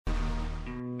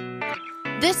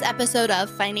This episode of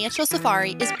Financial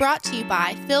Safari is brought to you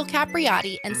by Phil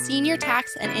Capriotti and Senior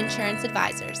Tax and Insurance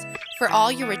Advisors for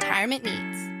all your retirement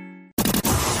needs.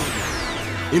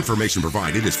 Information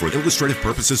provided is for illustrative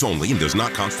purposes only and does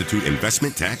not constitute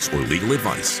investment, tax, or legal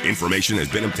advice. Information has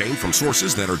been obtained from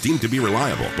sources that are deemed to be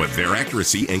reliable, but their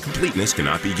accuracy and completeness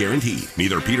cannot be guaranteed.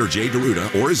 Neither Peter J.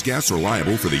 Deruta or his guests are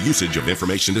liable for the usage of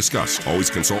information discussed. Always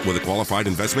consult with a qualified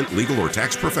investment, legal, or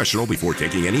tax professional before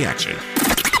taking any action.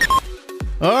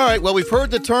 All right, well, we've heard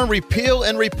the term repeal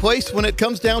and replace when it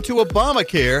comes down to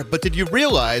Obamacare, but did you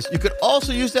realize you could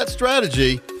also use that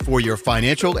strategy for your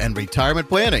financial and retirement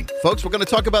planning? Folks, we're going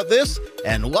to talk about this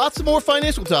and lots of more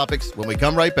financial topics when we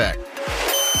come right back.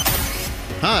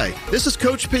 Hi, this is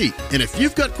Coach Pete, and if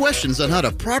you've got questions on how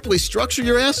to properly structure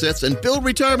your assets and build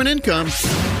retirement income,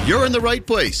 you're in the right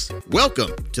place. Welcome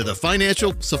to the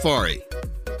Financial Safari.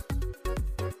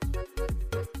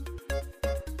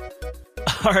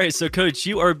 All right, so Coach,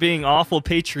 you are being awful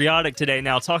patriotic today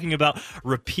now, talking about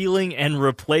repealing and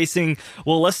replacing.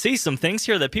 Well, let's see some things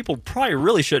here that people probably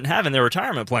really shouldn't have in their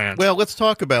retirement plans. Well, let's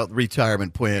talk about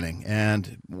retirement planning.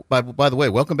 And by the way,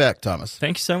 welcome back, Thomas.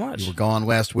 Thank you so much. You were gone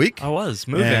last week. I was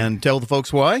moving. And tell the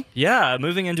folks why? Yeah,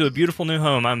 moving into a beautiful new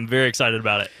home. I'm very excited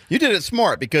about it. You did it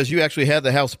smart because you actually had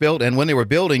the house built, and when they were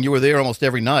building, you were there almost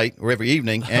every night or every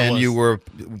evening, and you were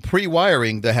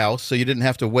pre-wiring the house, so you didn't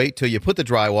have to wait till you put the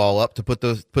drywall up to put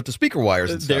the speaker wires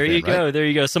and stuff There you in, go. right? There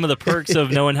you go. Some of the perks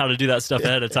of knowing how to do that stuff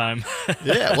ahead of time.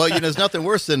 Yeah, well, there's nothing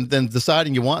worse than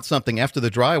deciding you want something after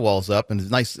the drywall's up and it's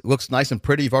nice, looks nice and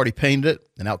pretty. You've already painted it,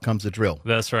 and out comes the drill.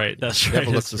 That's right. That's It right.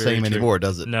 never looks the same anymore,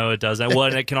 does it? No, it doesn't. Well,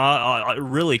 and it can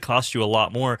really cost you a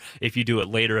lot more if you do it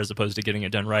later as opposed to getting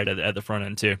it done right at the front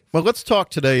end, too. Well, let's talk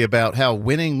today about how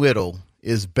winning little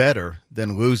is better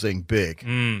than losing big.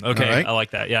 Okay, right? I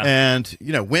like that, yeah. And,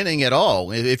 winning at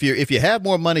all. If you have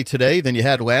more money today than you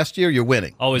had last year, you're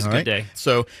winning. Always a all good right? day.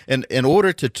 So in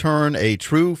order to turn a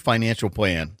true financial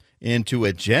plan into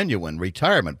a genuine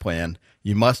retirement plan,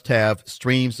 you must have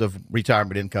streams of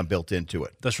retirement income built into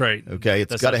it. That's right. Okay,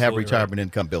 it's got to have retirement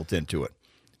income built into it.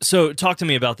 So talk to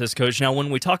me about this, Coach. Now, when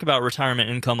we talk about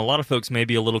retirement income, a lot of folks may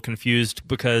be a little confused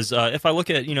because if I look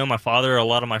at, my father, a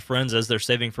lot of my friends, as they're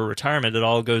saving for retirement, it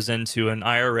all goes into an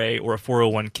IRA or a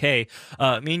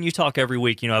 401k. Me and you talk every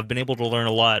week. I've been able to learn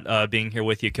a lot being here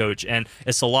with you, Coach, and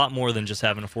it's a lot more than just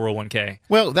having a 401k.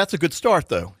 Well, that's a good start,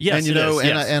 though. Yes, and, it is,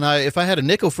 yes. And if I had a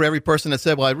nickel for every person that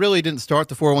said, well, I really didn't start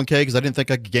the 401k because I didn't think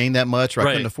I could gain that much or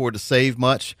I couldn't afford to save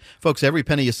much. Folks, every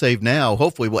penny you save now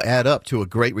hopefully will add up to a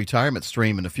great retirement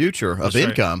stream in the future of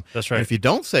income. That's right. And if you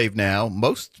don't save now,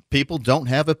 most people don't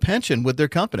have a pension with their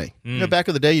company. Back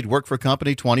in the day, you'd work for a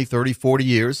company 20, 30, 40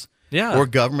 years. Yeah. Or a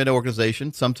government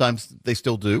organization. Sometimes they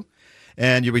still do.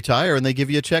 And you retire and they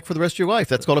give you a check for the rest of your life.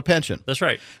 That's called a pension. That's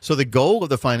right. So the goal of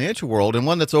the financial world, and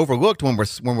one that's overlooked when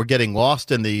we're getting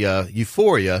lost in the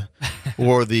euphoria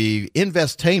or the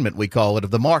investainment, we call it,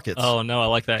 of the markets. Oh, no, I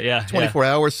like that. Yeah. 24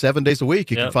 hours, 7 days a week.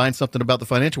 You can find something about the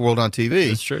financial world on TV.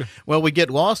 That's true. Well, we get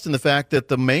lost in the fact that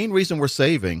the main reason we're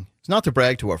saving is not to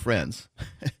brag to our friends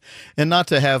and not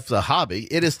to have a hobby.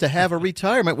 It is to have a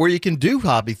retirement where you can do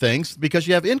hobby things because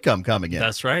you have income coming in.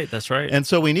 That's right. That's right. And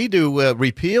so we need to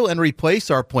repeal and replace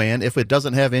our plan if it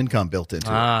doesn't have income built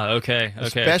into it. Okay.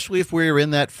 Especially if we're in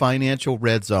that financial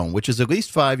red zone, which is at least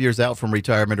 5 years out from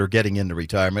retirement or getting into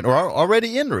retirement or are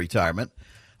already in retirement.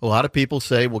 A lot of people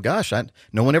say, well, gosh,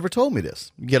 no one ever told me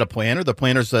this. You get a planner. The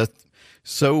planner's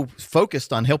so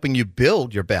focused on helping you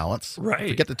build your balance. Right.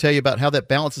 Forget to tell you about how that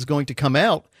balance is going to come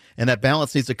out. And that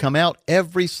balance needs to come out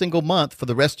every single month for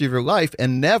the rest of your life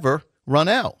and never run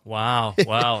out. Wow.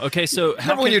 Okay, so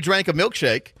Remember when you drank a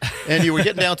milkshake and you were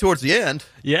getting down towards the end?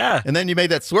 Yeah. And then you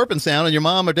made that slurping sound and your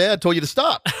mom or dad told you to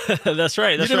stop. That's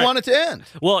right. You didn't want it to end.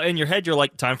 Well, in your head, you're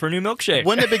like, time for a new milkshake.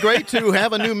 Wouldn't it be great to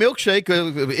have a new milkshake,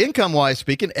 income-wise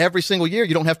speaking, every single year?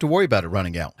 You don't have to worry about it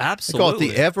running out. Absolutely. I call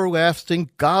it the everlasting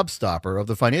gobstopper of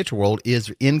the financial world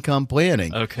is income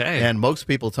planning. Okay. And most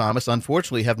people, Thomas,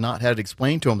 unfortunately, have not had it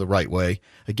explained to them the right way.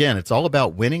 Again, it's all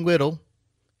about winning little,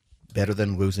 better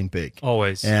than losing big.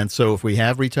 Always. And so if we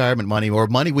have retirement money or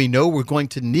money we know we're going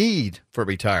to need for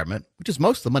retirement, which is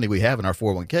most of the money we have in our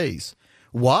 401ks,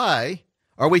 why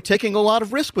are we taking a lot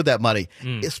of risk with that money,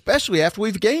 especially after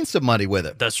we've gained some money with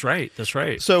it? That's right.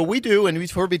 So we do, and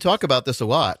you've heard me talk about this a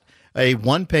lot, a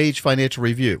one-page financial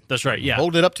review. That's right, yeah.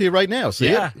 Hold it up to you right now. See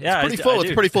it? Yeah, It's pretty full.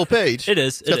 It's a pretty full page. It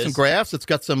is. It's got some graphs. It's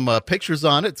got some pictures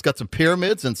on it. It's got some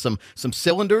pyramids and some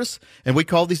cylinders, and we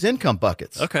call these income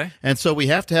buckets. Okay. And so we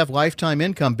have to have lifetime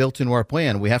income built into our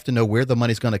plan. We have to know where the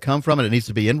money's going to come from, and it needs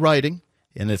to be in writing.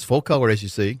 and it's full color, as you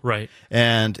see. Right.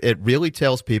 And it really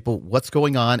tells people what's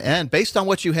going on. And based on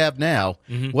what you have now,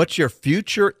 what your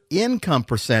future income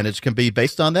percentage can be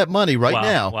based on that money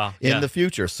now in the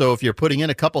future. So if you're putting in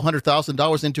a couple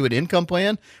 $100,000 into an income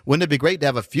plan, wouldn't it be great to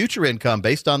have a future income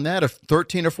based on that of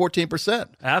 13 or 14%?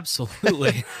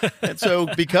 Absolutely. And so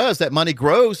because that money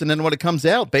grows, and then when it comes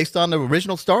out, based on the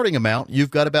original starting amount,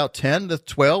 you've got about 10 to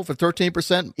 12 or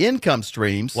 13% income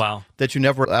streams that you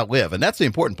never outlive. And that's the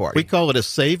important part. We call it a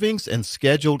savings and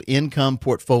scheduled income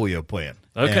portfolio plan.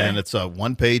 Okay. And it's a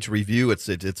one-page review. It's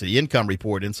an income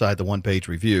report inside the one-page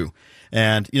review.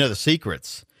 And, the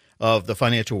secrets of the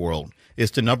financial world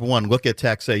is to, number one, look at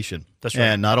taxation. That's right.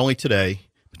 And not only today,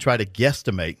 but try to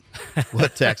guesstimate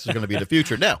what taxes are going to be in the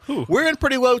future. Now, we're in a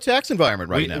pretty low tax environment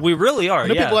right now. We really are, I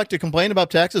know people like to complain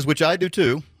about taxes, which I do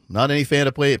too. Not any fan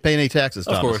of paying any taxes,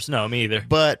 Thomas. Of course, no, me either.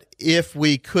 But if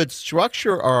we could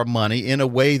structure our money in a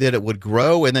way that it would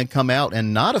grow and then come out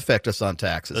and not affect us on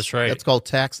taxes. That's right. That's called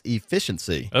tax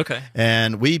efficiency. Okay.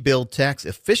 And we build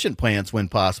tax-efficient plans when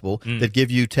possible that give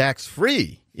you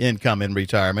tax-free income in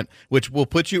retirement, which will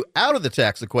put you out of the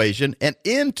tax equation and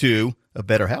into a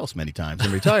better house many times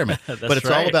in retirement. But it's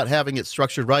all about having it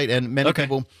structured right. And many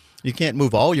people... You can't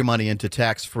move all your money into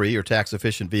tax-free or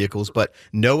tax-efficient vehicles, but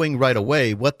knowing right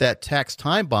away what that tax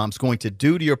time bomb is going to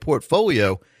do to your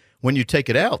portfolio when you take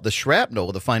it out, the shrapnel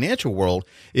of the financial world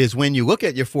is when you look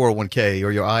at your 401k or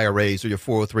your IRAs or your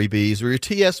 403bs or your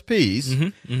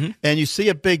TSPs, and you see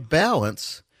a big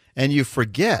balance and you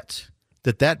forget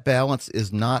that balance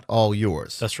is not all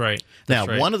yours. That's right.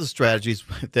 Now, one of the strategies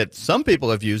that some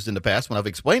people have used in the past when I've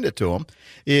explained it to them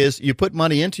is you put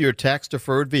money into your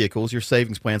tax-deferred vehicles, your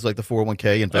savings plans like the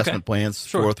 401k, investment plans,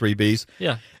 403bs.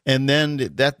 Yeah. And then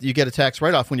that you get a tax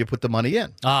write-off when you put the money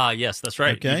in. Ah, yes, that's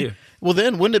right. Okay. You do. Well,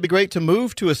 then, wouldn't it be great to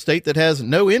move to a state that has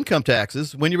no income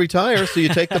taxes when you retire so you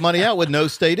take the money out with no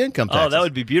state income taxes? Oh, that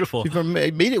would be beautiful. You've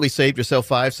immediately saved yourself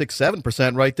 5, 6,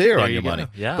 7% right there on your money.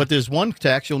 Yeah. But there's one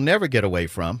tax you'll never get away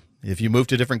from. If you move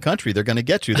to a different country, they're going to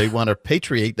get you. They want to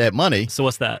repatriate that money. So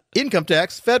what's that? Income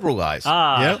tax federalized.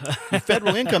 Ah.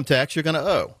 Federal income tax you're going to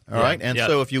owe. All right. And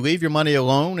so if you leave your money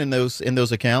alone in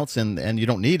those accounts and you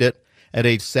don't need it, at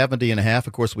age 70 and a half,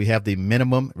 of course, we have the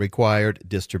minimum required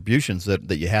distributions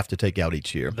that you have to take out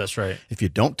each year. That's right. If you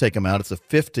don't take them out, it's a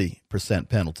 50%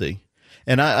 penalty.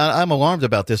 And I'm alarmed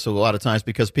about this a lot of times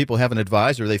because people have an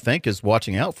advisor they think is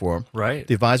watching out for them. Right.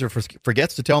 The advisor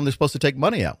forgets to tell them they're supposed to take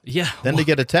money out. Yeah. Then they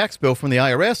get a tax bill from the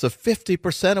IRS of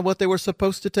 50% of what they were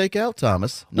supposed to take out,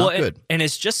 Thomas. Not good. And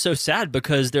it's just so sad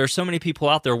because there are so many people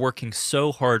out there working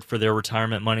so hard for their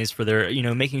retirement monies, for their,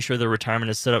 making sure their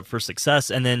retirement is set up for success,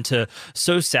 and then to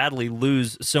so sadly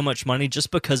lose so much money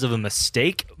just because of a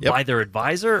mistake by their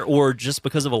advisor or just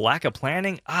because of a lack of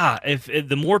planning. If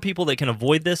the more people that can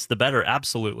avoid this, the better.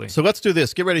 Absolutely. So let's do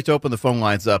this. Get ready to open the phone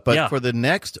lines up. But for the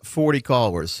next 40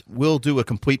 callers, we'll do a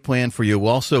complete plan for you.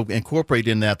 We'll also incorporate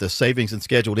in that the savings and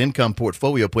scheduled income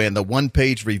portfolio plan, the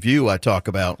one-page review I talk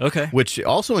about, which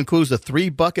also includes a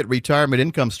 3-bucket retirement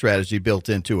income strategy built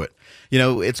into it.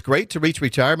 It's great to reach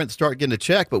retirement and start getting a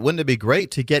check, but wouldn't it be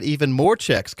great to get even more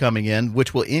checks coming in,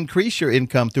 which will increase your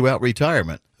income throughout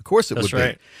retirement? Of course it would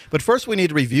be. But first we need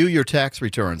to review your tax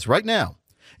returns right now.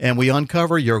 And we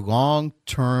uncover your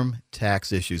long-term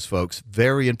tax issues, folks.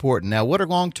 Very important. Now, what are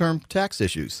long-term tax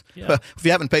issues? Well, if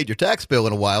you haven't paid your tax bill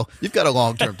in a while, you've got a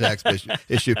long-term tax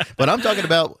issue. But I'm talking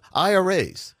about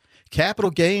IRAs,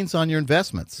 capital gains on your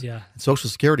investments,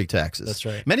 Social Security taxes. That's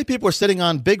right. Many people are sitting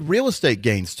on big real estate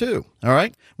gains, too. All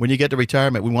right? When you get to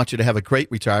retirement, we want you to have a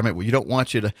great retirement where you don't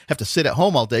want you to have to sit at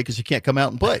home all day because you can't come out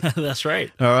and play. That's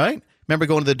right. All right? Remember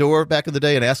going to the door back in the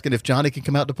day and asking if Johnny can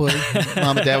come out to play?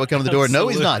 Mom and Dad would come to the door. No,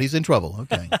 he's not. He's in trouble.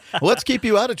 Okay. Well, let's keep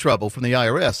you out of trouble from the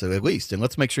IRS, at least. And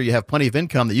let's make sure you have plenty of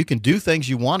income that you can do things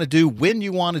you want to do when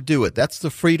you want to do it. That's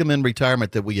the freedom in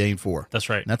retirement that we aim for. That's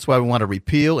right. And that's why we want to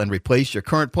repeal and replace your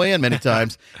current plan many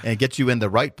times and get you in the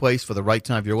right place for the right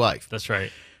time of your life. That's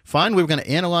right. Finally, we're going to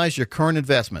analyze your current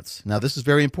investments. Now, this is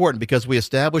very important because we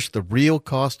establish the real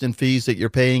cost and fees that you're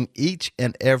paying each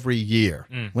and every year.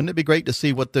 Wouldn't it be great to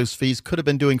see what those fees could have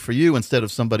been doing for you instead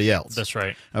of somebody else? That's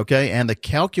right. Okay, and the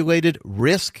calculated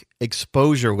risk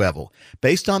exposure level.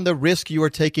 Based on the risk you are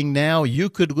taking now, you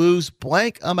could lose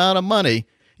blank amount of money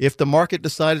if the market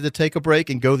decided to take a break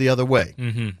and go the other way,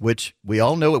 which we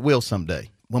all know it will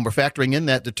someday. when we're factoring in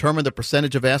that, determine the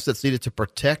percentage of assets needed to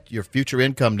protect your future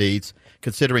income needs,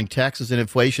 considering taxes and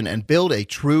inflation, and build a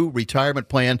true retirement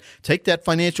plan. Take that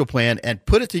financial plan and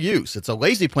put it to use. It's a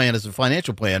lazy plan as a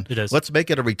financial plan. It is. Let's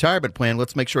make it a retirement plan.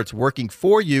 Let's make sure it's working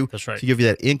for you. That's right. To give you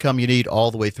that income you need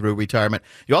all the way through retirement.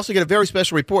 You also get a very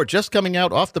special report just coming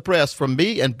out off the press from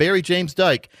me and Barry James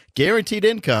Dyke, Guaranteed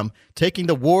Income, taking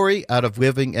the worry out of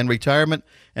living and retirement.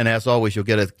 And as always, you'll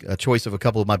get a choice of a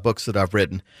couple of my books that I've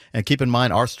written. And keep in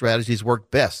mind, our strategies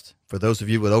work best for those of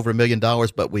you with over $1 million,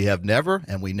 but we have never,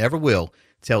 and we never will,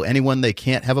 tell anyone they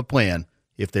can't have a plan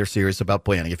if they're serious about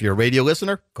planning. If you're a radio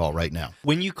listener, call right now.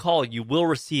 When you call, you will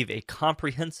receive a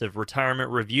comprehensive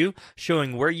retirement review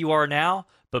showing where you are now,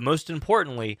 but most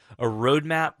importantly, a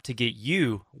roadmap to get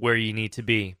you where you need to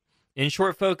be. In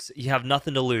short, folks, you have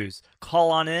nothing to lose.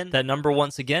 Call on in. That number,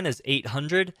 once again, is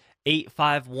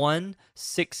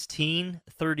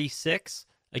 800-851-1636.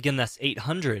 Again, that's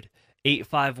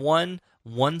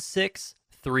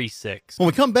 800-851-1636. When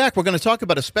we come back, we're going to talk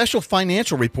about a special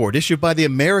financial report issued by the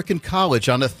American College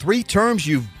on the 3 terms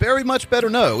you very much better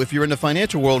know if you're in the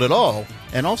financial world at all,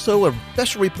 and also a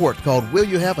special report called Will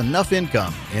You Have Enough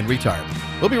Income in Retirement?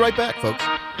 We'll be right back, folks.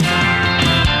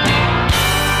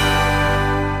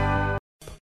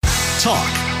 Talk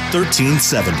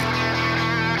 1370.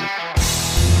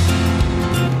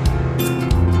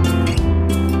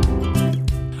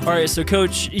 All right, so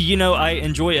Coach, you know, I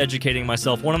enjoy educating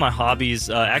myself. One of my hobbies,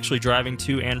 actually driving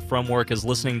to and from work, is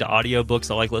listening to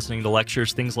audiobooks. I like listening to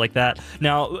lectures, things like that.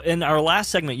 Now, in our last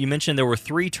segment, you mentioned there were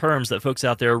 3 terms that folks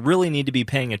out there really need to be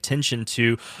paying attention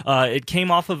to. It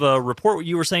came off of a report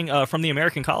you were saying from the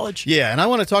American College? Yeah, and I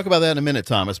want to talk about that in a minute,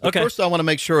 Thomas. But first, I want to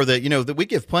make sure that, that we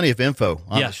give plenty of info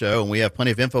on the show, and we have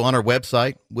plenty of info on our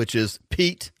website, which is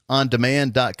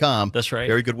PeteOnDemand.com. That's right.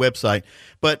 Very good website.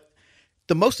 But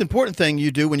the most important thing you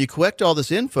do when you collect all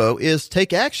this info is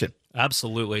take action.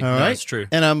 Absolutely. All right? That's true.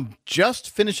 And I'm just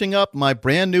finishing up my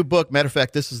brand new book. Matter of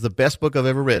fact, this is the best book I've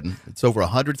ever written. It's over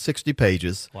 160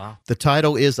 pages. Wow. The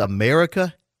title is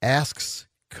America Asks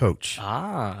Coach.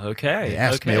 Ah, okay. They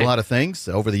asked me a lot of things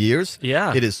over the years.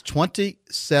 Yeah. It is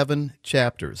 27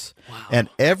 chapters. Wow. And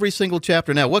every single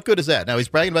chapter. Now, what good is that? Now, he's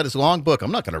bragging about his long book.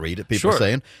 I'm not going to read it, people are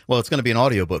saying. Well, it's going to be an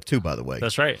audiobook, too, by the way.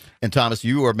 That's right. And, Thomas,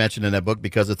 you are mentioned in that book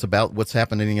because it's about what's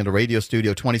happening in the radio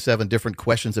studio, 27 different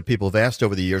questions that people have asked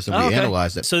over the years, and we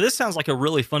analyze it. So this sounds like a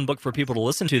really fun book for people to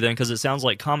listen to, then, because it sounds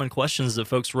like common questions that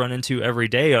folks run into every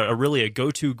day are really a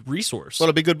go-to resource. Well,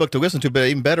 it'll be a good book to listen to, but an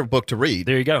even better book to read.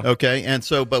 There you go. Okay, and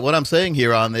so, but what I'm saying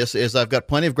here on this is I've got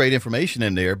plenty of great information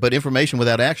in there, but information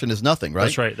without action is nothing, right?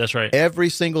 That's right. That's right. Every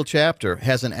single chapter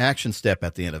has an action step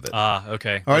at the end of it. Ah,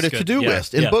 okay. All right, That's a good. to-do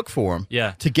list in book form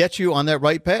to get you on that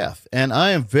right path. And I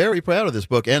am very proud of this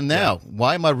book. And now,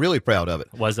 why am I really proud of it?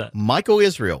 Why is that? Michael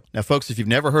Israel. Now, folks, if you've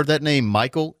never heard that name,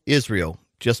 Michael Israel,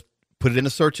 just put it in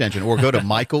a search engine or go to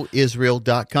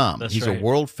michaelisrael.com. He's a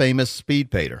world-famous speed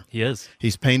painter. He is.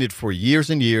 He's painted for years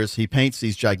and years. He paints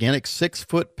these gigantic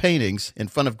 6-foot paintings in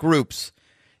front of groups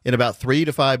in about 3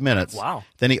 to 5 minutes. Wow.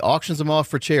 Then he auctions them off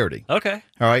for charity. Okay.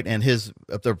 All right, and the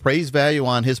appraised value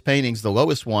on his paintings, the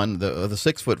lowest one, the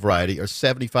 6-foot variety, are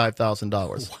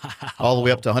 $75,000. Wow. All the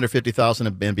way up to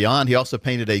 $150,000 and beyond. He also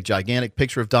painted a gigantic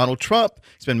picture of Donald Trump.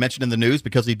 He's been mentioned in the news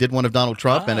because he did one of Donald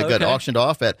Trump, and it got auctioned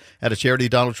off at a charity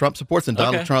Donald Trump supports, and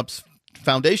Donald Trump's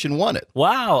foundation won it.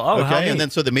 Wow. Oh, okay. And then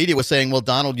so the media was saying, well,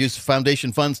 Donald used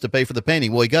foundation funds to pay for the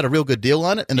painting. Well, he got a real good deal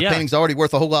on it, and the painting's already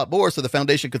worth a whole lot more, so the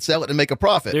foundation could sell it and make a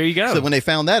profit. There you go. So when they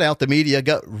found that out, the media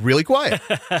got really quiet.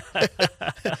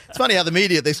 It's funny how the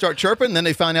media, they start chirping, then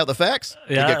they find out the facts,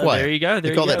 they get quiet. There you go.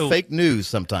 They call that fake news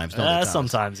sometimes, don't they?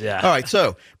 Sometimes, yeah. All right,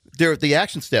 so there are the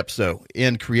action steps, though,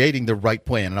 in creating the right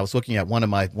plan. And I was looking at one of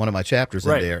my chapters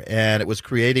in there, and it was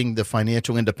creating the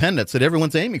financial independence that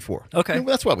everyone's aiming for. Okay.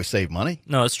 That's why we save money.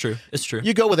 No, it's true. It's true.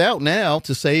 You go without now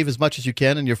to save as much as you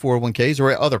can in your 401ks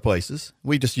or at other places.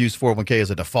 We just use 401k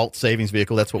as a default savings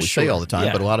vehicle. That's what we say all the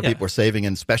time. But a lot of people are saving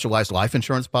in specialized life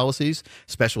insurance policies,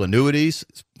 special annuities,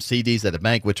 CDs at a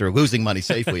bank, which are losing money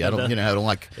safely. I don't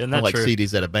like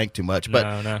CDs at a bank too much.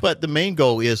 But the main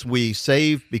goal is we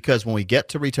save because when we get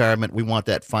to retirement, we want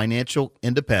that financial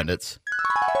independence,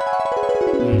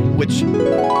 which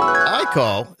I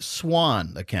call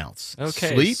SWAN accounts.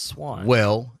 Okay, Sleep SWAN.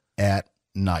 well at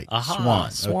night. SWAN.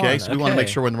 Okay, so we want to make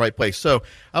sure we're in the right place. So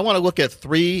I want to look at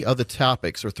 3 of the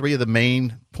topics or 3 of the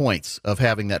main points of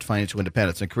having that financial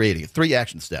independence and creating it. 3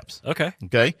 action steps. Okay.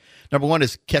 Number 1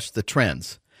 is catch the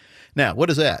trends. Now, what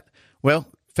is that? Well,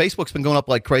 Facebook's been going up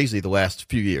like crazy the last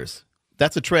few years.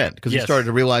 That's a trend because you Yes. started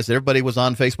to realize that everybody was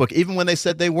on Facebook, even when they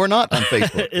said they were not on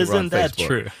Facebook. They were on Isn't that Facebook.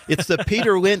 true? It's the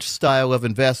Peter Lynch style of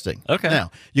investing. Okay. Now,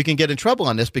 you can get in trouble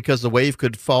on this because the wave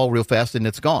could fall real fast and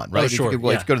it's gone, right? Oh, sure, If you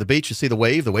go to the beach, you see the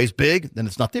wave's big, then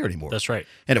it's not there anymore. That's right.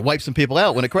 And it wipes some people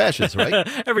out when it crashes, right?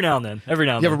 Every now and then. You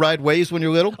ever ride waves when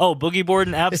you're little? Oh, boogie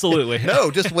boarding? Absolutely.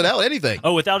 No, just without anything.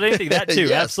 Oh, without anything, that too.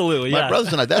 Yes. Absolutely. My Yeah.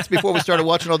 brothers and I, that's before we started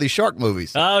watching all these shark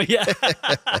movies. Oh, yeah.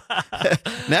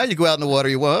 Now you go out in the water,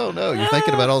 oh no, you're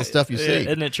thinking about all the stuff you see.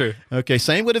 Isn't it true? Okay,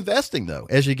 same with investing, though.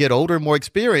 As you get older and more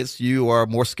experienced, you are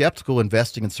more skeptical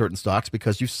investing in certain stocks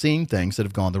because you've seen things that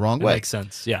have gone the wrong It way. makes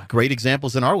sense. Yeah. Great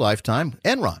examples in our lifetime,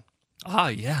 Enron. Ah,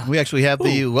 yeah. We actually have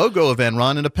the logo of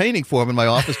Enron in a painting form in my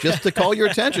office just to call your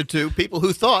attention to people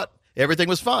who thought everything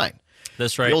was fine.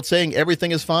 That's right. The old saying,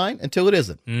 everything is fine until it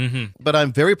isn't. Mm-hmm. But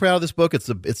I'm very proud of this book. It's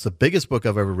the biggest book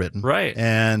I've ever written. Right.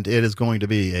 And it is going to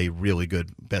be a really good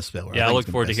bestseller. Yeah, I look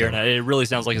forward to hearing that. It really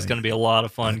sounds like it's going to be a lot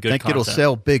of fun, good I think content. it'll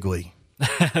sell bigly.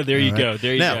 There you go.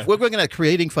 There you Now, go. we're looking at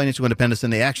creating financial independence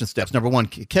and the action steps. Number one,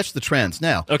 catch the trends.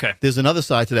 Now, Okay. there's another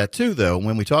side to that too, though.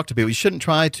 When we talk to people, you shouldn't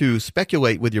try to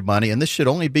speculate with your money, and this should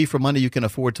only be for money you can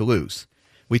afford to lose.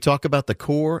 We talk about the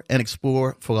core and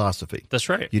explore philosophy. That's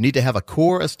right. You need to have a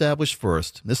core established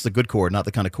first. This is a good core, not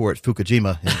the kind of core at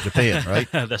Fukushima in Japan, right?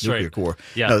 That's nuclear right. core.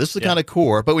 Yeah, No, this is the yeah. kind of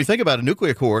core. But when you think about it, a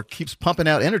nuclear core keeps pumping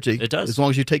out energy. It does. As long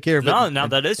as you take care of it. No, now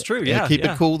that is true. And Yeah. keep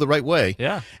yeah. it cool the right way.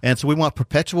 Yeah. And so we want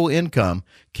perpetual income.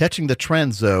 Catching the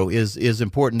trends, though, is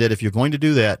important that if you're going to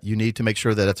do that, you need to make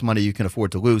sure that it's money you can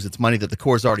afford to lose. It's money that the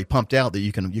core's already pumped out that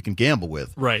you can gamble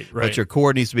with. Right, right. But your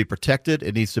core needs to be protected.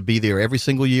 It needs to be there every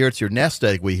single year. It's your nest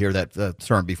egg. We hear that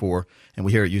term before, and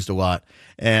we hear it used a lot.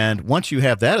 And once you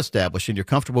have that established and you're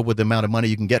comfortable with the amount of money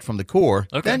you can get from the core,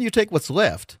 then you take what's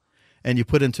left and you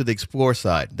put into the explore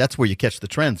side. That's where you catch the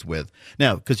trends with.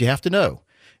 Now, because you have to know,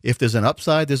 if there's an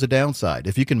upside, there's a downside.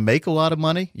 If you can make a lot of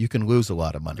money, you can lose a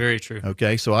lot of money. Very true.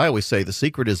 Okay, so I always say the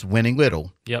secret is winning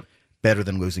little Yep. better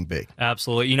than losing big.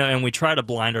 Absolutely. And we try to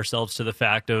blind ourselves to the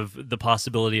fact of the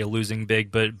possibility of losing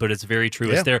big, but it's very true.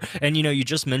 Yeah. It's there. And, you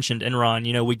just mentioned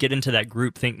Enron. We get into that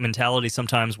group think mentality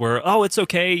sometimes where, oh, it's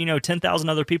okay. 10,000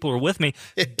 other people are with me.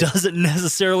 It doesn't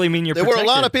necessarily mean you're There protected.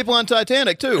 were a lot of people on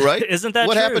Titanic too, right? Isn't that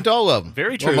what true? happened to all of them?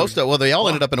 Very true. Well, they all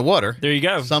ended up in the water. There you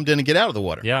go. Some didn't get out of the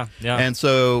water. Yeah, yeah. And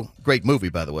so, great movie,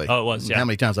 by the way. Oh, it was, yeah. How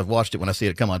many times I've watched it when I see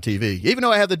it come on TV, even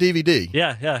though I have the DVD.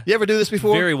 Yeah, yeah. You ever do this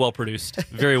before? Very well produced.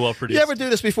 Very well produced. You ever do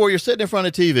this before? You're sitting in front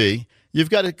of TV. You've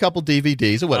got a couple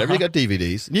DVDs or whatever. You got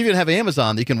DVDs. And you even have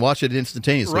Amazon that you can watch it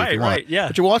instantaneously if Right, you want. right, yeah.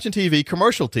 But you're watching TV,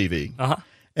 commercial TV. Uh-huh.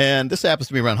 And this happens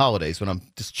to me around holidays when I'm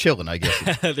just chilling, I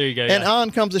guess. There you go. And yeah.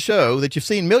 on comes a show that you've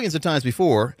seen millions of times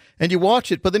before, and you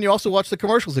watch it, but then you also watch the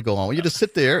commercials that go on. You just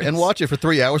sit there and watch it for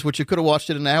 3 hours, which you could have watched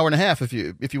it in an hour and a half if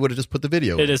you would have just put the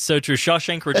video in. It is so true.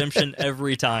 Shawshank Redemption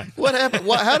every time. What happened?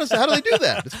 How do they do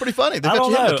that? It's pretty funny. They I got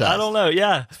don't you know. hypnotized. I don't know.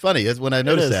 Yeah. It's funny when I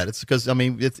notice is. that. It's because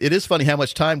it is funny how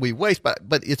much time we waste, but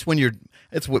it's when you're.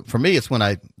 For me, it's when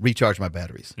I recharge my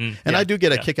batteries, and yeah, I do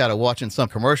get a yeah. kick out of watching some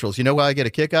commercials. You know why I get a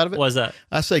kick out of it? What is that?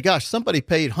 I say, gosh, somebody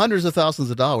paid hundreds of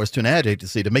thousands of dollars to an ad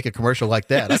agency to make a commercial like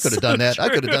that. I could have done that. I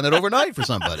could have done that overnight for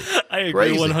somebody. I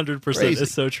agree Crazy. 100%. Crazy.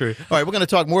 It's so true. All right, we're going to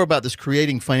talk more about this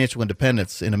creating financial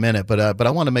independence in a minute, but I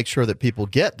want to make sure that people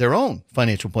get their own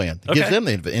financial plan that gives Okay. them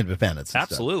the independence. and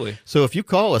stuff. Absolutely. So if you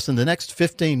call us in the next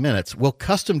 15 minutes, we'll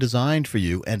custom design for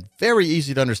you and very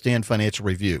easy to understand financial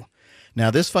review. Now,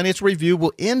 this financial review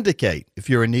will indicate if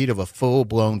you're in need of a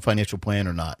full-blown financial plan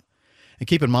or not. And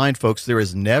keep in mind, folks, there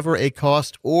is never a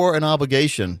cost or an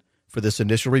obligation for this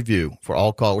initial review for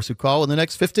all callers who call in the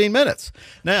next 15 minutes.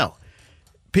 Now,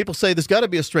 people say there's got to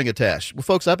be a string attached. Well,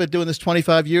 folks, I've been doing this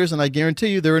 25 years, and I guarantee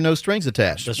you there are no strings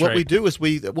attached. That's what right. we do is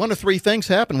one of three things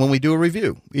happen when we do a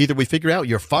review. Either we figure out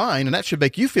you're fine, and that should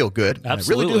make you feel good. And I really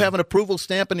Absolutely. do have an approval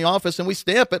stamp in the office, and we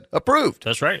stamp it, approved.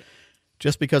 That's right.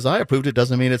 Just because I approved it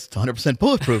doesn't mean it's 100%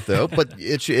 bulletproof, though. But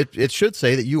it should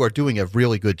say that you are doing a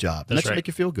really good job. And that That's should right. make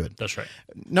you feel good. That's right.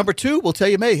 Number two, we'll tell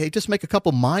you, hey, just make a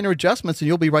couple minor adjustments and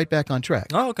you'll be right back on track.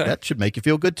 Oh, okay. That should make you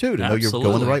feel good, too, to know you're going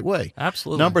Absolutely. the right way.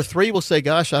 Absolutely. Number three, we'll say,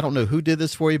 gosh, I don't know who did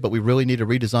this for you, but we really need to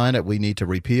redesign it. We need to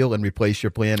repeal and replace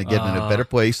your plan and get in a better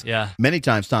place. yeah. Many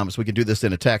times, Thomas, we can do this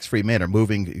in a tax-free manner,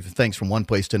 moving things from one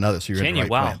place to another so you're in Can the you?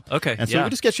 right Wow. plan. Okay, And so yeah. we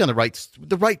just get you on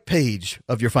the right page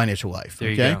of your financial life. There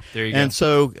you okay? go. There you And go.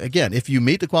 so, again, if you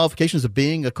meet the qualifications of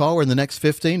being a caller in the next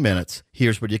 15 minutes,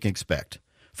 here's what you can expect.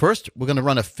 First, we're going to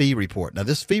run a fee report. Now,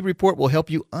 this fee report will help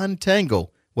you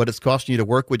untangle what it's costing you to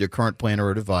work with your current planner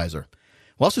or advisor.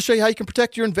 We'll also show you how you can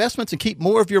protect your investments and keep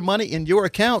more of your money in your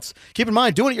accounts. Keep in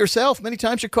mind, doing it yourself, many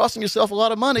times you're costing yourself a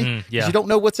lot of money because you don't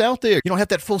know what's out there. You don't have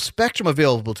that full spectrum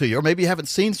available to you, or maybe you haven't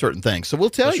seen certain things. So we'll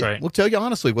tell you. Right. We'll tell you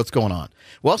honestly what's going on.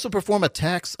 We'll also perform a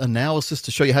tax analysis to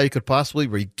show you how you could possibly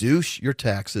reduce your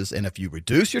taxes. And if you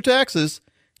reduce your taxes,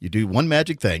 you do one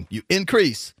magic thing. You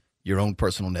increase your own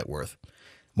personal net worth.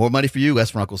 More money for you, less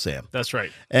for Uncle Sam. That's right.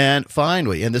 And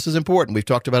finally, and this is important, we've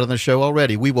talked about it on the show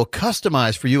already, we will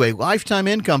customize for you a lifetime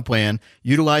income plan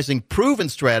utilizing proven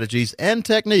strategies and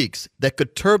techniques that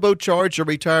could turbocharge your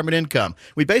retirement income.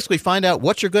 We basically find out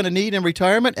what you're going to need in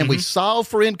retirement, and we solve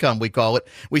for income, we call it.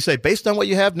 We say, based on what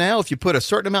you have now, if you put a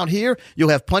certain amount here, you'll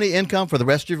have plenty of income for the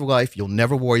rest of your life you'll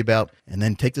never worry about, and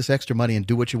then take this extra money and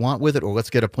do what you want with it, or let's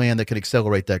get a plan that can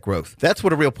accelerate that growth. That's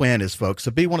what a real plan is, folks.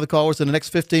 So be one of the callers in the next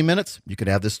 15 minutes. You can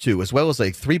have this too, as well as a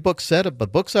 3-book set of the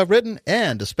books I've written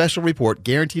and a special report,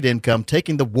 Guaranteed Income,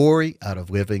 taking the worry out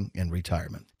of living in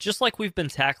retirement. Just like we've been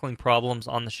tackling problems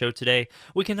on the show today,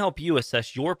 we can help you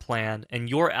assess your plan and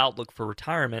your outlook for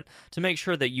retirement to make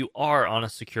sure that you are on a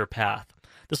secure path.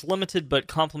 This limited but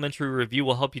complimentary review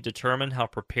will help you determine how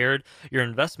prepared your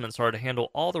investments are to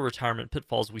handle all the retirement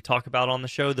pitfalls we talk about on the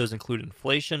show. Those include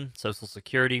inflation, Social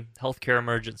Security, healthcare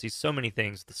emergencies, so many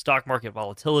things, the stock market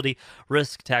volatility,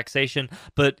 risk, taxation.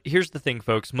 But here's the thing,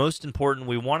 folks. Most important,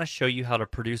 we want to show you how to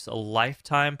produce a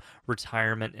lifetime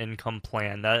retirement income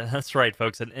plan. That's right,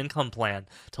 folks, an income plan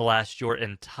to last your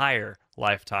entire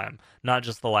lifetime, not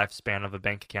just the lifespan of a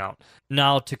bank account.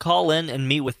 Now, to call in and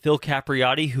meet with Phil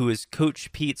Capriotti, who is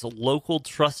Coach Pete's local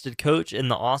trusted coach in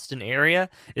the Austin area,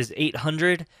 is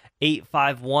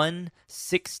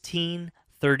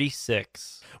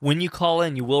 800-851-1636. When you call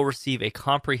in, you will receive a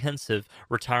comprehensive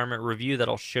retirement review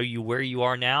that'll show you where you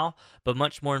are now, but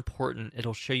much more important,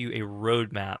 it'll show you a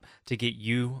roadmap to get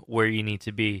you where you need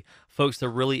to be. Folks, there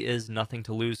really is nothing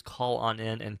to lose. Call on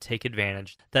in and take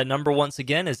advantage. That number, once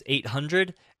again, is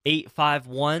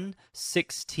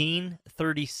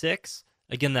 800-851-1636.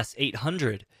 Again, that's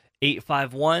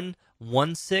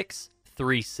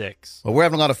 800-851-1636. Well, we're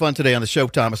having a lot of fun today on the show,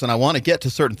 Thomas, and I want to get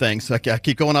to certain things. I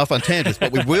keep going off on tangents,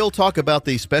 but we will talk about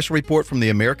the special report from the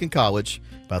American College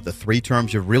about the 3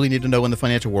 terms you really need to know in the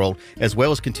financial world, as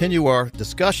well as continue our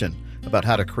discussion about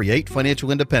how to create financial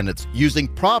independence using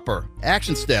proper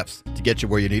action steps to get you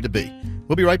where you need to be.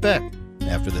 We'll be right back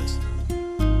after this.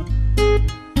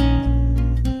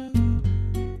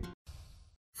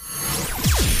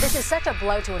 This is such a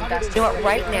blow to investors. You know what,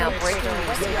 right now, breaking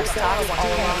news, stocks all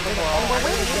around the world. And we're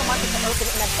waiting for the market to open.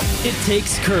 It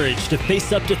takes courage to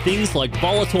face up to things like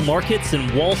volatile markets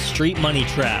and Wall Street money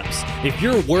traps. If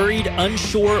you're worried,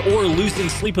 unsure, or losing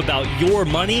sleep about your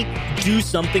money, do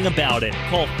something about it.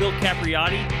 Call Phil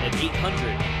Capriotti at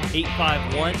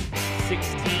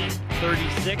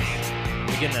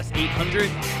 800-851-1636. Again, that's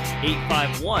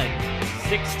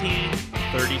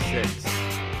 800-851-1636.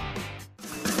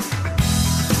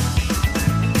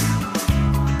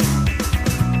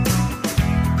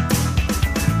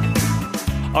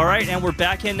 All right, and we're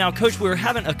back in now. Coach, we were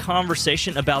having a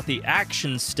conversation about the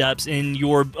action steps in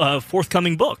your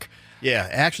forthcoming book. Yeah,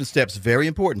 action steps, very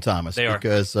important, Thomas. They are.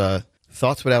 Because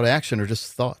thoughts without action are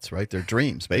just thoughts, right? They're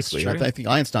dreams, basically. I think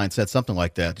Einstein said something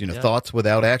like that. Thoughts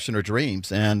without action are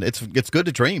dreams. And it's good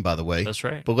to dream, by the way. That's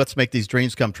right. But let's make these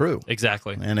dreams come true.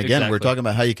 Exactly. And again, we're talking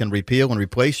about how you can repeal and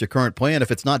replace your current plan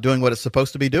if it's not doing what it's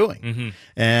supposed to be doing. Mm-hmm.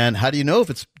 And how do you know if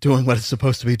it's doing what it's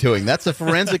supposed to be doing? That's a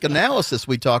forensic analysis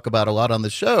we talk about a lot on the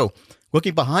show,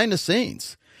 looking behind the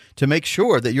scenes to make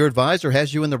sure that your advisor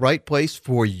has you in the right place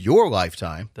for your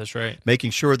lifetime. That's right.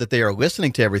 Making sure that they are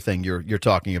listening to everything you're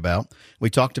talking about. We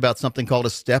talked about something called a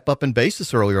step up in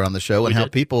basis earlier on the show, and how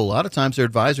people, a lot of times, their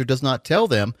advisor does not tell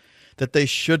them that they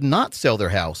should not sell their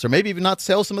house, or maybe even not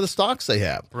sell some of the stocks they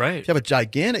have. Right. If you have a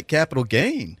gigantic capital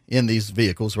gain in these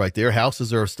vehicles right there,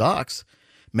 houses or stocks,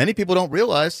 many people don't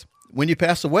realize when you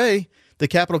pass away, the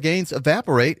capital gains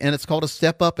evaporate, and it's called a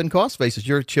step up in cost basis.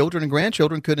 Your children and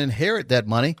grandchildren could inherit that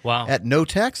money at no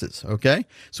taxes, okay?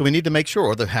 So we need to make sure,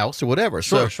 or the house or whatever.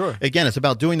 Sure. Again, it's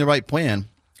about doing the right plan,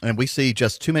 and we see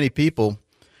just too many people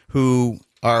who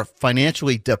are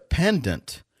financially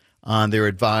dependent on their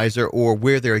advisor or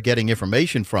where they're getting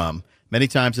information from. Many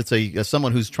times it's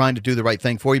someone who's trying to do the right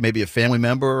thing for you, maybe a family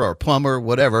member or a plumber,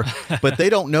 whatever, but they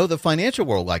don't know the financial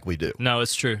world like we do. No,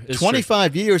 it's true.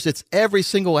 25 years, it's every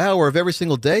single hour of every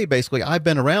single day, basically. I've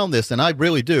been around this, and I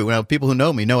really do. People who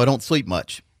know me know I don't sleep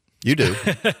much. You do.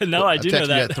 No, I do know text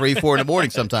me that. at 3, 4 in the morning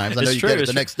sometimes. I know It's you true, get it it's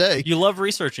the true. next day. You love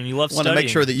researching. You love want studying. to make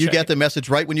sure that you get the message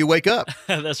right when you wake up.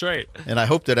 That's right. And I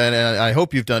hope that, and I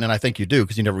hope you've done, and I think you do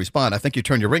because you never respond. I think you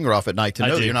turn your ringer off at night to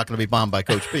know that you're not going to be bombed by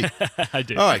Coach P. I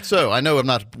do. All right, so I know I'm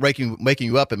not making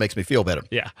you up. It makes me feel better.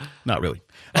 Yeah. Not really.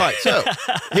 All right, so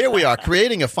here we are,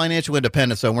 creating a financial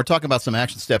independence zone. We're talking about some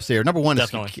action steps here. Number one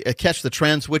is catch the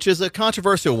trends, which is a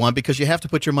controversial one because you have to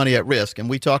put your money at risk. And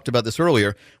we talked about this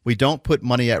earlier. We don't put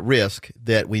money at risk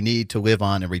that we need to live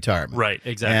on in retirement. Right,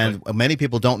 exactly. And many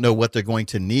people don't know what they're going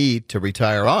to need to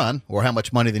retire on or how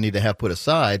much money they need to have put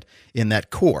aside in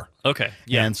that core. Okay,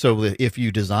 yeah. And so if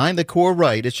you design the core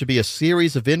right, it should be a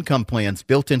series of income plans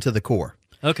built into the core.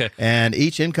 Okay. And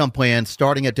each income plan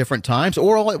starting at different times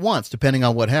or all at once, depending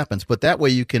on what happens. But that way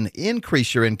you can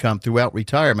increase your income throughout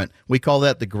retirement. We call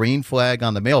that the green flag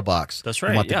on the mailbox. That's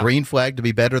right. You want the green flag to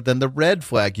be better than the red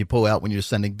flag you pull out when you're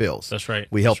sending bills. That's right.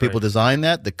 We help people design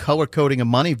that. The color coding of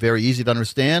money, very easy to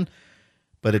understand.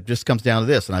 But it just comes down to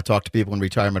this. And I talk to people in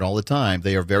retirement all the time.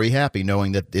 They are very happy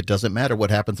knowing that it doesn't matter what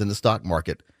happens in the stock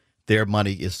market. Their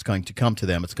money is going to come to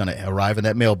them. It's going to arrive in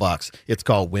that mailbox. It's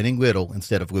called winning little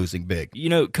instead of losing big. You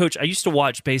know, Coach, I used to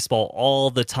watch baseball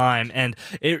all the time, and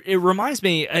it reminds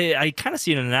me, I kind of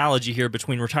see an analogy here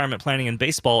between retirement planning and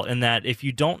baseball in that if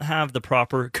you don't have the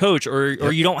proper coach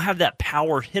or you don't have that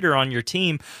power hitter on your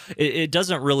team, it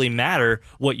doesn't really matter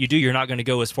what you do. You're not going to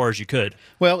go as far as you could.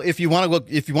 Well, if you want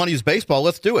to use baseball,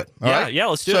 let's do it. All right? Yeah,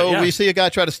 let's do it. So we see a guy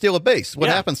try to steal a base. What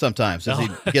happens sometimes is he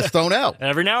gets thrown out.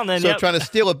 Every now and then, So trying to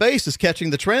steal a base is catching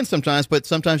the trend sometimes, but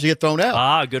sometimes you get thrown out.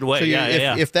 Ah, good way. So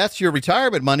if that's your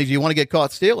retirement money, do you want to get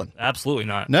caught stealing? Absolutely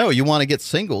not. No, you want to get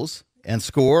singles and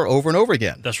score over and over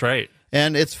again. That's right.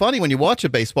 And it's funny when you watch a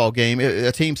baseball game,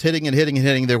 a team's hitting and hitting and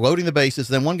hitting, they're loading the bases,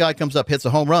 then one guy comes up, hits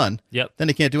a home run, then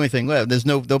they can't do anything left. There's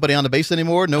nobody on the base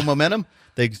anymore, no momentum.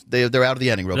 They're out of the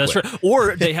inning real quick. That's right.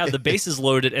 Or they have the bases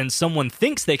loaded and someone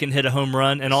thinks they can hit a home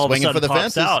run and all swinging of a sudden for the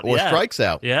pops fences out. or strikes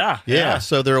out. Yeah.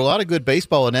 So there are a lot of good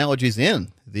baseball analogies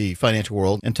in the financial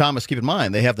world. And Thomas, keep in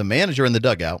mind, they have the manager in the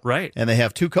dugout. Right. And they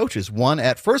have two coaches, one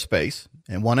at first base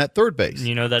and one at third base.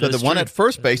 You know that so is the one true. at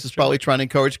first base is probably trying to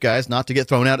encourage guys not to get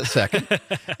thrown out at second.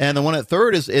 And the one at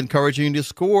third is encouraging you to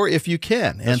score if you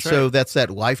can. And so that's that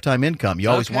lifetime income. You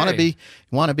always want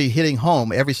to be hitting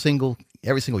home every single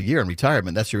year in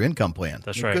retirement. That's your income plan.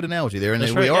 That's right. Good analogy there. And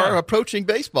That's we right, are approaching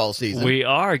baseball season. We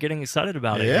are getting excited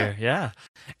about it here. Yeah.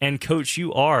 And Coach,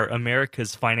 you are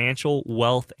America's financial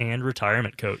wealth and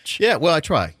retirement coach. Yeah, well, I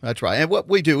try. And what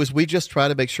we do is we just try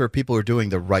to make sure people are doing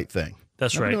the right thing.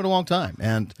 That's I've right. been doing it a long time.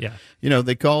 And,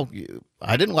 they call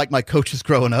I didn't like my coaches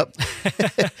growing up.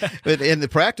 But in the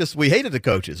practice, we hated the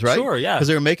coaches, right? Sure, yeah. Because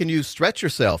they were making you stretch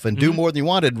yourself and do more than you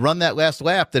wanted, run that last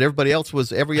lap that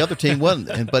every other team won.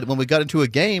 But when we got into a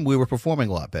game, we were performing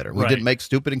a lot better. We didn't make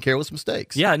stupid and careless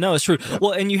mistakes. Yeah, no, it's true.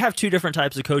 Well, and you have two different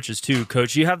types of coaches too,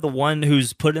 Coach. You have the one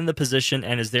who's put in the position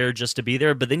and is there just to be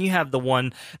there, but then you have the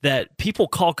one that people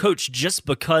call coach just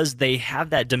because they have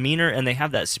that demeanor and they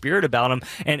have that spirit about them.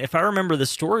 And if I remember the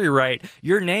story right,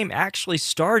 your name actually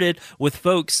started with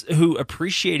folks who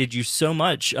appreciated you so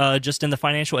much just in the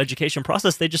financial education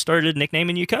process. They just started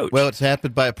nicknaming you Coach. Well, it's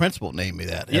happened by a principal named me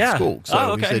that at school.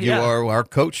 So he said, you are our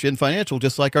coach in financial,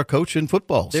 just like our coach in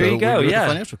football. There you go. We're the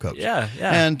financial coach. Yeah.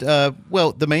 And,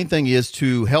 the main thing is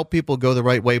to help people go the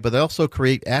right way, but also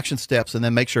create action steps and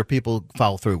then make sure people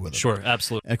follow through with them. Sure,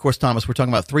 absolutely. And, of course, Thomas, we're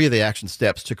talking about 3 of the action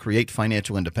steps to create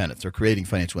financial independence or creating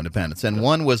financial independence. And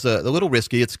one was a little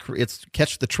risky. It's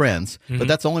catch the trends, but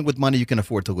that's only with money you can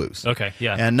afford to lose. Okay,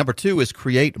 yeah. And number 2 is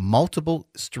create multiple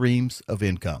streams of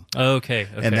income. Okay.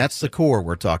 And that's the core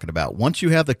we're talking about. Once you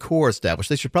have the core established,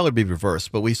 they should probably be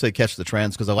reversed, but we say catch the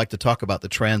trends because I like to talk about the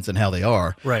trends and how they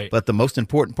are. Right. But the most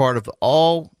important part of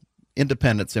all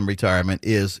independence in retirement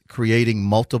is creating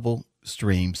multiple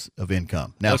streams of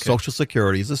income. Now, Social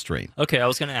Security is a stream. Okay, I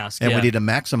was going to ask. And we need to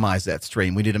maximize that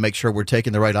stream. We need to make sure we're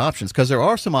taking the right options because there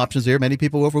are some options there many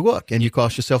people overlook, and you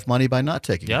cost yourself money by not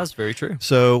taking them. Yeah, that's very true.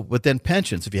 So, but then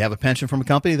pensions. If you have a pension from a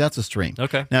company, that's a stream.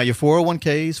 Okay. Now, your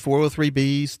 401ks,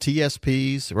 403bs,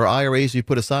 TSPs, or IRAs you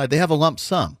put aside, they have a lump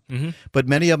sum. But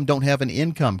many of them don't have an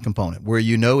income component where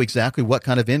you know exactly what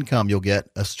kind of income you'll get,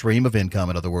 a stream of income,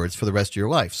 in other words, for the rest of your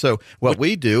life. So what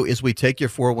we do is we take your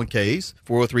 401ks,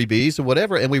 403bs, or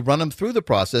whatever, and we run them through the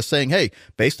process saying, hey,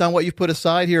 based on what you put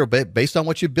aside here, based on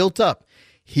what you built up,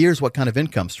 here's what kind of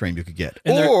income stream you could get.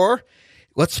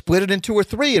 let's split it in 2 or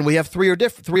 3, and we have 3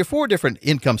 or 4 different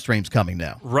income streams coming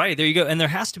now. Right, there you go. And there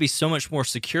has to be so much more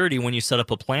security when you set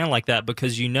up a plan like that,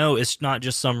 because you know it's not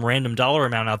just some random dollar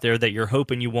amount out there that you're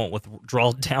hoping you won't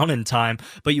withdraw down in time,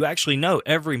 but you actually know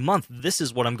every month this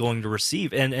is what I'm going to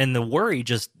receive, and the worry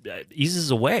just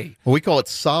eases away. Well, we call it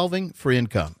solving for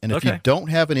income. And if you Okay. don't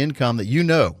have an income that you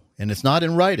know, and it's not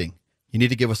in writing, you need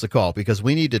to give us a call, because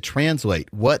we need to translate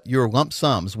what your lump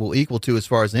sums will equal to as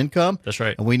far as income. That's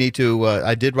right. And we need to,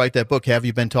 I did write that book, Have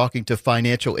You Been Talking to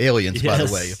Financial Aliens, by the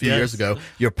Yes, way, a few yes. years ago.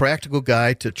 Your practical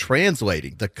guide to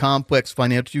translating the complex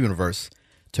financial universe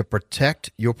to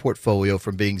protect your portfolio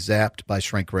from being zapped by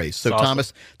shrink rates. So, Awesome.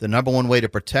 Thomas, the number one way to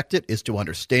protect it is to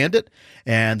understand it.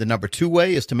 And the number 2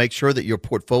 way is to make sure that your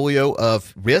portfolio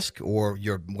of risk or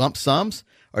your lump sums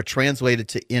are translated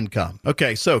to income.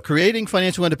 Okay, so creating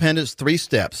financial independence, 3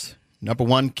 steps. Number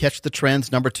 1, catch the trends.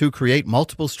 Number 2, create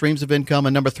multiple streams of income.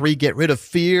 And number 3, get rid of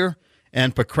fear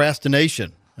and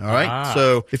procrastination. All right.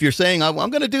 So if you're saying, I'm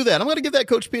going to do that, I'm going to give that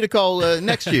Coach Pete a call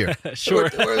next year. Sure.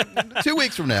 Or 2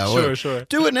 weeks from now. Sure, sure.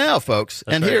 Do it now, folks.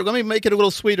 That's and here, right. let me make it a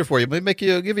little sweeter for you. Let me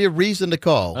give you a reason to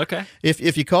call. Okay.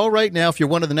 If you call right now, if you're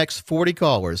one of the next 40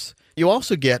 callers, you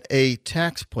also get a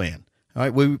tax plan. All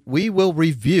right. We will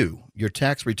review your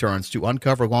tax returns to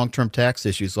uncover long-term tax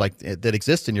issues like that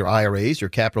exist in your IRAs,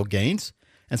 your capital gains,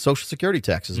 and Social Security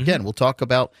taxes. Again, we'll talk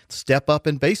about step up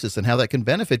in basis and how that can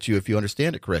benefit you if you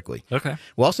understand it correctly. Okay.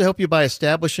 We'll also help you by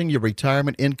establishing your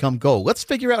retirement income goal. Let's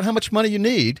figure out how much money you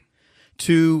need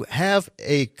to have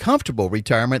a comfortable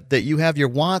retirement that you have your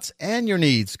wants and your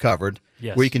needs covered,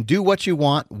 Yes. where you can do what you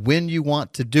want when you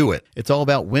want to do it. It's all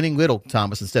about winning little,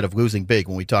 Thomas, instead of losing big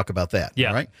when we talk about that. Yeah,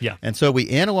 all right? yeah. And so we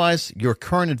analyze your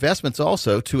current investments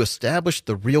also to establish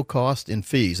the real cost in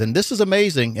fees. And this is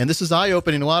amazing, and this is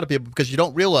eye-opening to a lot of people because you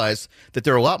don't realize that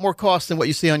there are a lot more costs than what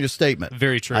you see on your statement.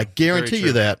 Very true. I guarantee Very true.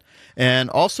 you that. And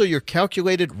also your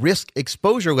calculated risk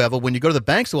exposure level. When you go to the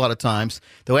banks a lot of times,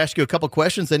 they'll ask you a couple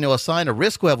questions, then they'll assign a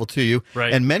risk level to you.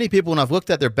 Right. And many people, when I've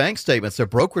looked at their bank statements, their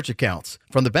brokerage accounts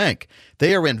from the bank,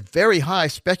 they are in very high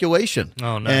speculation.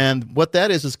 Oh, no. And what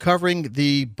that is covering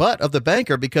the butt of the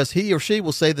banker because he or she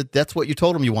will say that that's what you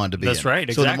told them you wanted to be That's in. right,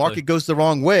 So the exactly. market goes the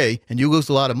wrong way and you lose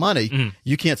a lot of money,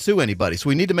 you can't sue anybody. So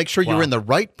we need to make sure Wow. you're in the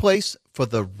right place for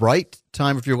the right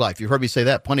time of your life. You've heard me say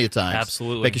that plenty of times.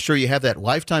 Absolutely. Making sure you have that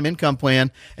lifetime income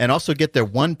plan and also get their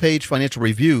one-page financial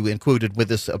review included with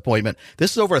this appointment.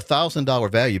 This is over $1,000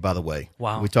 value, by the way.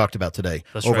 Wow. We talked about today.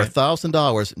 That's over right.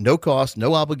 $1,000, no cost,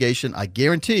 no obligation. I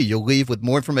guarantee you'll leave with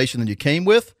more information than you came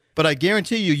with. But I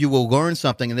guarantee you will learn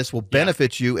something, and this will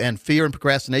benefit you, and fear and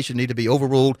procrastination need to be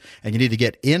overruled, and you need to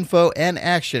get info and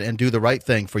action and do the right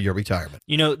thing for your retirement.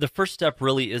 You know, the first step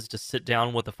really is to sit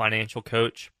down with a financial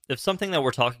coach. If something that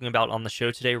we're talking about on the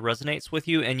show today resonates with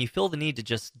you and you feel the need to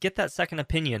just get that second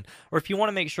opinion, or if you want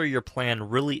to make sure your plan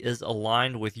really is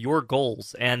aligned with your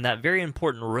goals and that very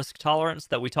important risk tolerance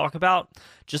that we talk about,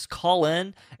 just call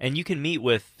in and you can meet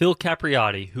with Phil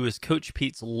Capriotti, who is Coach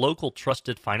Pete's local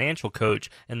trusted financial coach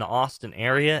in the Austin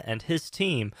area, and his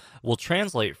team will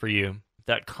translate for you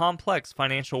that complex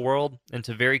financial world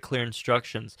into very clear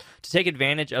instructions. To take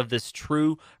advantage of this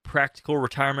true practical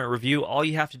retirement review, all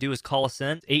you have to do is call us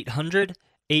in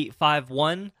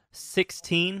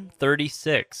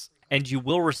 800-851-1636, and you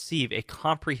will receive a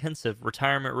comprehensive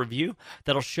retirement review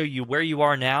that'll show you where you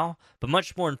are now, but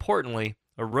much more importantly,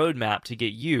 a roadmap to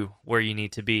get you where you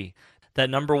need to be. That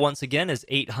number once again is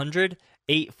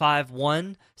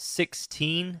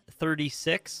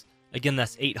 800-851-1636. Again,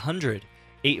 that's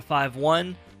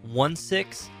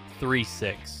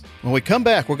 800-851-1636. When we come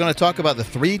back, we're going to talk about the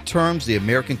 3 terms the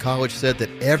American College said that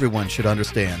everyone should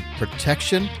understand: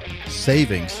 protection,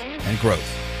 savings, and growth.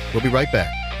 We'll be right back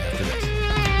after this.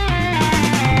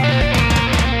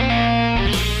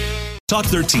 Talk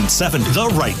 1370, the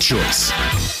right choice.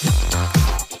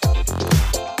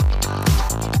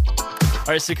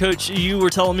 All right, so Coach, you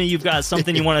were telling me you've got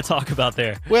something you want to talk about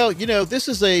there. Well, you know, this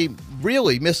is a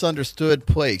really misunderstood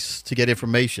place to get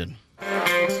information.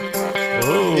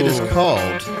 It is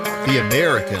called the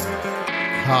American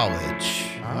College.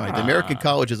 All right, the American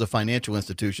College is a financial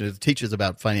institution. It teaches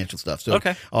about financial stuff. So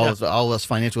Okay, all yeah. of us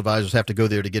financial advisors have to go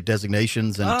there to get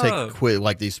designations and Oh. take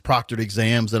like these proctored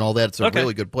exams and all that. It's a Okay.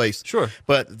 really good place. Sure.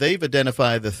 But they've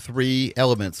identified the 3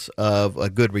 elements of a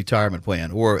good retirement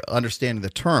plan, or understanding the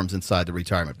terms inside the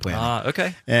retirement plan.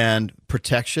 Okay. And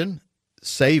protection,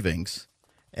 savings,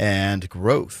 and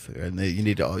growth. And you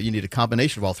need a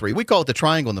combination of all three. We call it the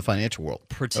triangle in the financial world.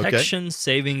 Protection,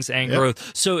 savings, and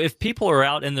growth. So if people are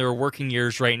out in their working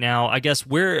years right now, I guess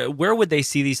where would they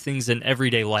see these things in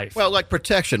everyday life? Well, like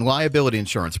protection, liability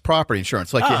insurance, property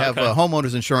insurance. Like you have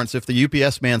homeowners insurance. If the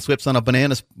UPS man slips on a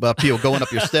banana peel going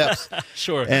up your steps,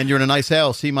 sure, and you're in a nice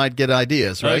house, he might get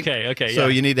ideas, right? Okay. So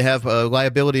you need to have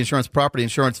liability insurance, property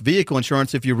insurance, vehicle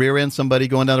insurance. If you rear end somebody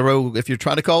going down the road, if you're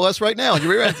trying to call us right now and you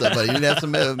rear end somebody, you need to have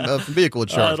some vehicle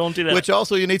insurance. Don't do that. Which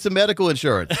also you need some medical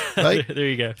insurance, right? There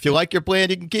you go. If you like your plan,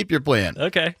 you can keep your plan.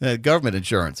 Okay. Government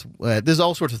insurance. There's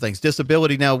all sorts of things.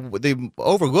 Disability. Now, the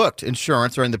overlooked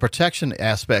insurance, or in the protection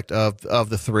aspect of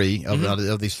the three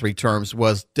of these three terms,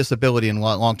 was disability and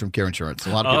long-term care insurance. A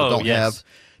lot of people don't have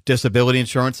disability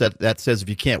insurance that says if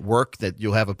you can't work, that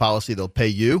you'll have a policy that'll pay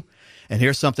you. And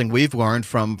here's something we've learned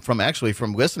from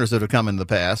listeners that have come in the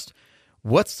past.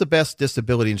 What's the best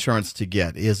disability insurance to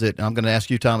get? Is it? I'm going to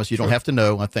ask you, Thomas. You don't have to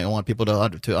know. I want people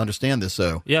to understand this.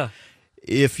 So,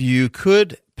 if you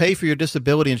could pay for your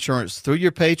disability insurance through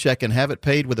your paycheck and have it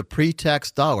paid with a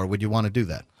pre-tax dollar, would you want to do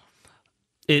that?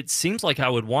 It seems like I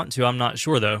would want to. I'm not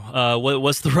sure though.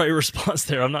 What's the right response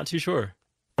there? I'm not too sure.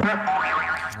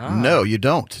 No, you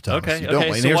don't, Thomas. Okay, you don't.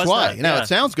 And so here's why. That? It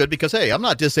sounds good because, hey, I'm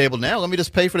not disabled now. Let me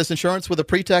just pay for this insurance with a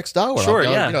pre-tax dollar. Sure,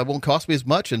 it won't cost me as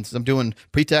much, and I'm doing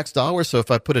pre-tax dollars, so if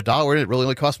I put $1 in, it really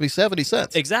only costs me 70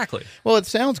 cents. Exactly. Well, it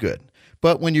sounds good.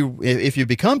 But if you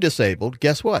become disabled,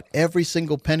 guess what? Every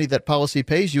single penny that policy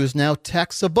pays you is now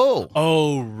taxable.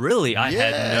 Oh, really? I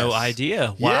had no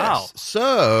idea. Wow. Yes.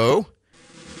 So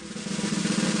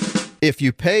if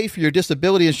you pay for your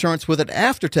disability insurance with an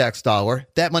after-tax dollar,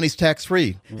 that money's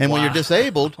tax-free. And when you're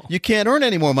disabled, you can't earn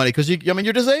any more money because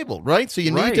you're disabled, right? So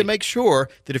you need to make sure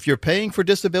that if you're paying for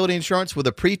disability insurance with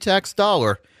a pre-tax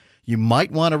dollar, you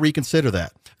might want to reconsider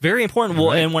that. Very important.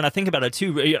 Well, and when I think about it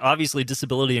too, obviously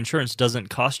disability insurance doesn't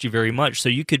cost you very much, so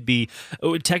you could be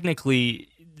technically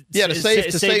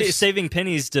saving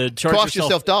pennies to charge cost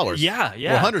yourself dollars.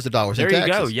 Yeah. Or hundreds of dollars there in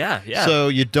taxes. There you go. Yeah. So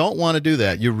you don't want to do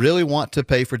that. You really want to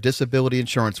pay for disability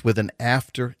insurance with an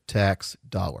after-tax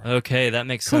dollar. Okay, that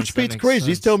makes sense. Coach Pete's crazy.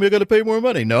 He's telling me I got to pay more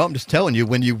money. No, I'm just telling you,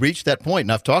 when you reach that point,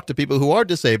 and I've talked to people who are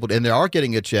disabled and they are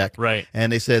getting a check, right?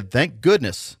 And they said, "Thank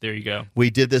goodness, there you go. we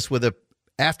did this with a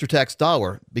after-tax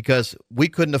dollar because we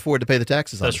couldn't afford to pay the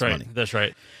taxes on this money." That's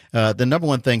right. The number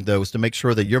one thing, though, is to make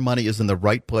sure that your money is in the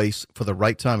right place for the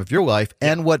right time of your life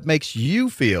and what makes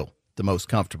you feel the most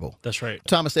comfortable. That's right.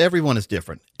 Thomas, everyone is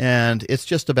different, and it's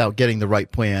just about getting the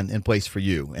right plan in place for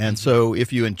you. And so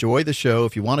if you enjoy the show,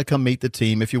 if you want to come meet the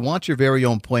team, if you want your very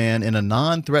own plan in a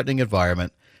non-threatening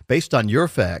environment based on your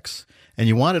facts, and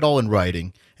you want it all in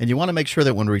writing, and you want to make sure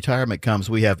that when retirement comes,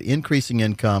 we have increasing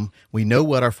income. We know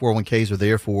what our 401ks are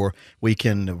there for. We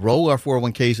can roll our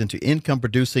 401ks into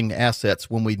income-producing assets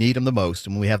when we need them the most.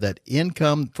 And when we have that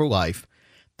income for life,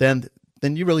 then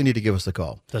you really need to give us a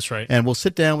call. That's right. And we'll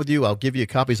sit down with you. I'll give you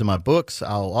copies of my books.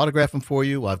 I'll autograph them for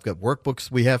you. I've got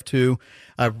workbooks we have too.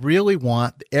 I really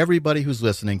want everybody who's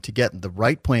listening to get the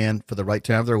right plan for the right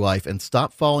time of their life and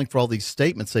stop falling for all these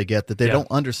statements they get that they don't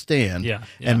understand.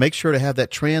 And make sure to have that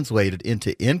translated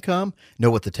into income, know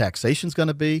what the taxation's going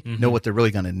to be, know what they're really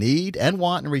going to need and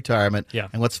want in retirement.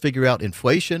 And let's figure out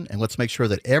inflation, and let's make sure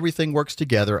that everything works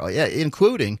together,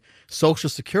 including Social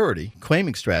Security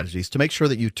claiming strategies, to make sure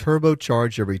that you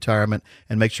turbocharge your retirement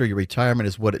and make sure your retirement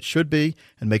is what it should be,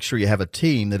 and make sure you have a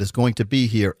team that is going to be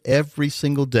here every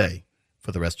single day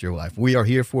for the rest of your life. We are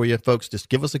here for you, folks. Just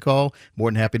give us a call.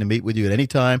 More than happy to meet with you at any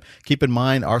time. Keep in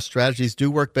mind, our strategies do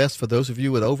work best for those of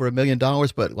you with over $1 million,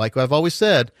 but like I've always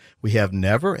said, we have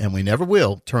never and we never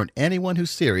will turn anyone who's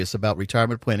serious about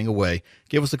retirement planning away.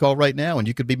 Give us a call right now, and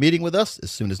you could be meeting with us as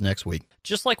soon as next week.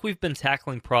 Just like we've been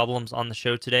tackling problems on the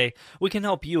show today, we can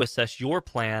help you assess your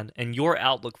plan and your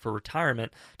outlook for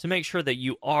retirement to make sure that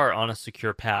you are on a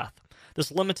secure path. This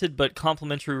limited but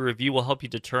complimentary review will help you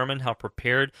determine how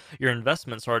prepared your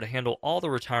investments are to handle all the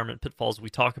retirement pitfalls we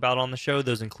talk about on the show.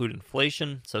 Those include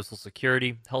inflation, Social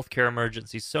Security, healthcare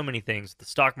emergencies, so many things, the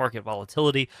stock market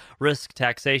volatility, risk,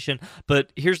 taxation.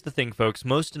 But here's the thing, folks.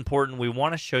 Most important, we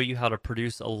want to show you how to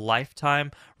produce a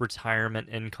lifetime retirement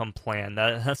income plan.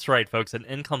 That's right, folks, an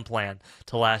income plan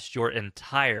to last your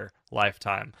entire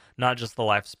lifetime, not just the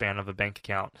lifespan of a bank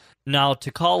account. Now, to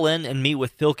call in and meet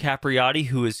with Phil Capriotti,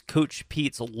 who is Coach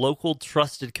Pete's local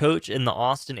trusted coach in the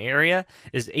Austin area,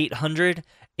 is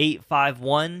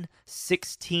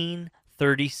 800-851-1630.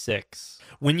 1636.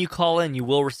 When you call in, you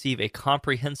will receive a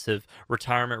comprehensive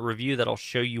retirement review that'll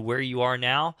show you where you are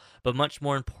now, but much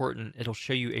more important, it'll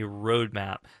show you a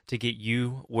roadmap to get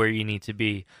you where you need to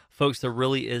be. Folks, there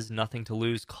really is nothing to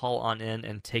lose. Call on in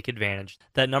and take advantage.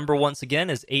 That number, once again,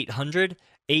 is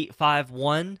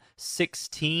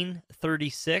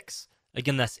 800-851-1636.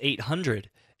 Again, that's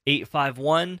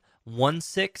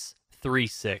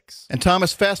 800-851-1636. And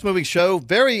Thomas, fast-moving show,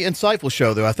 very insightful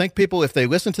show, though. I think people, if they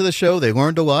listen to the show, they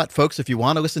learned a lot. Folks, if you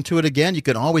want to listen to it again, you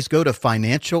can always go to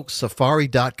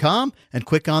financialsafari.com and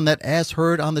click on that As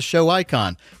Heard on the Show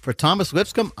icon. For Thomas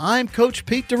Lipscomb, I'm Coach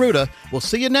Pete D'Arruda. We'll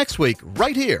see you next week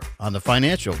right here on the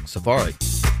Financial Safari.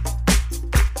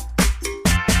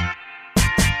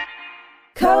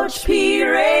 Coach P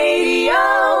Radio.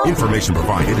 Information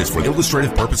provided is for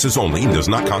illustrative purposes only and does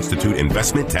not constitute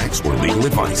investment, tax, or legal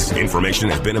advice. Information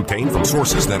has been obtained from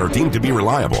sources that are deemed to be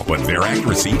reliable, but their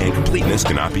accuracy and completeness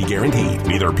cannot be guaranteed.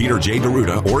 Neither Peter J.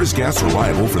 D'Arruda or his guests are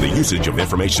liable for the usage of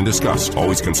information discussed.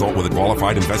 Always consult with a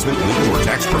qualified investment, legal, or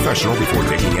tax professional before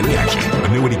taking any action.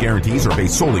 Annuity guarantees are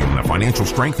based solely on the financial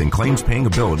strength and claims-paying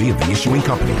ability of the issuing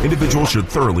company. Individuals should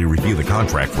thoroughly review the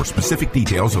contract for specific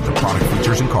details of the product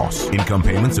features and costs. Income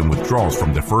payments and withdrawals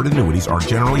from deferred annuities are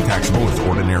generally taxable as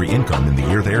ordinary income in the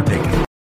year they are taken.